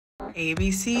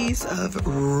ABCs of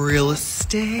real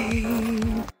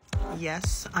estate.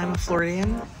 Yes, I'm a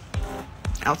Floridian,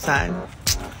 outside,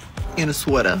 in a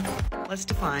sweater. Let's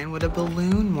define what a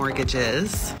balloon mortgage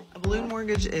is. A balloon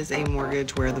mortgage is a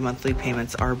mortgage where the monthly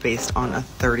payments are based on a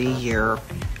 30-year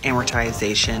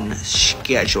amortization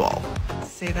schedule.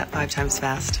 Say that 5 times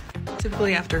fast.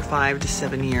 Typically after 5 to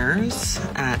 7 years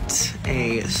at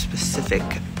a specific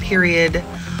period,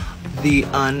 the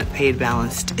unpaid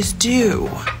balance is due,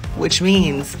 which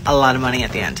means a lot of money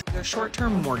at the end. They're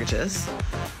short-term mortgages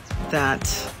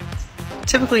that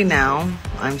typically now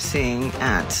I'm seeing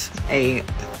at a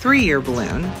 3-year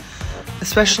balloon,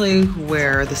 especially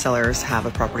where the sellers have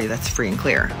a property that's free and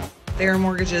clear. They are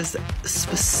mortgages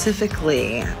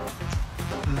specifically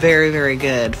very, very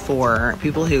good for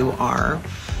people who are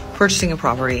purchasing a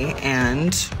property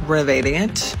and renovating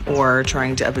it or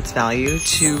trying to up its value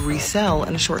to resell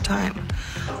in a short time,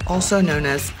 also known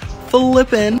as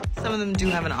flipping. Some of them do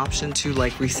have an option to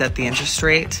reset the interest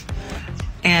rate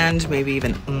and maybe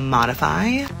even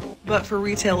modify, but for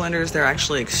retail lenders they're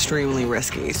actually extremely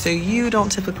risky, so you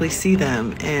don't typically see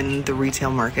them in the retail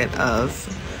market of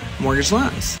mortgage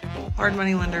loans. Hard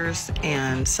money lenders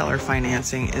and seller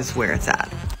financing is where it's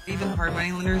at. Even hard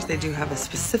money lenders, they do have a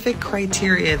specific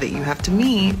criteria that you have to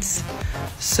meet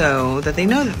so that they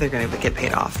know that they're going to get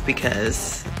paid off,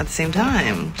 because at the same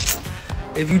time,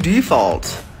 if you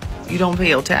default, you don't pay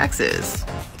your taxes,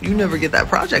 you never get that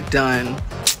project done,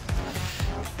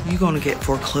 you're going to get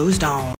foreclosed on.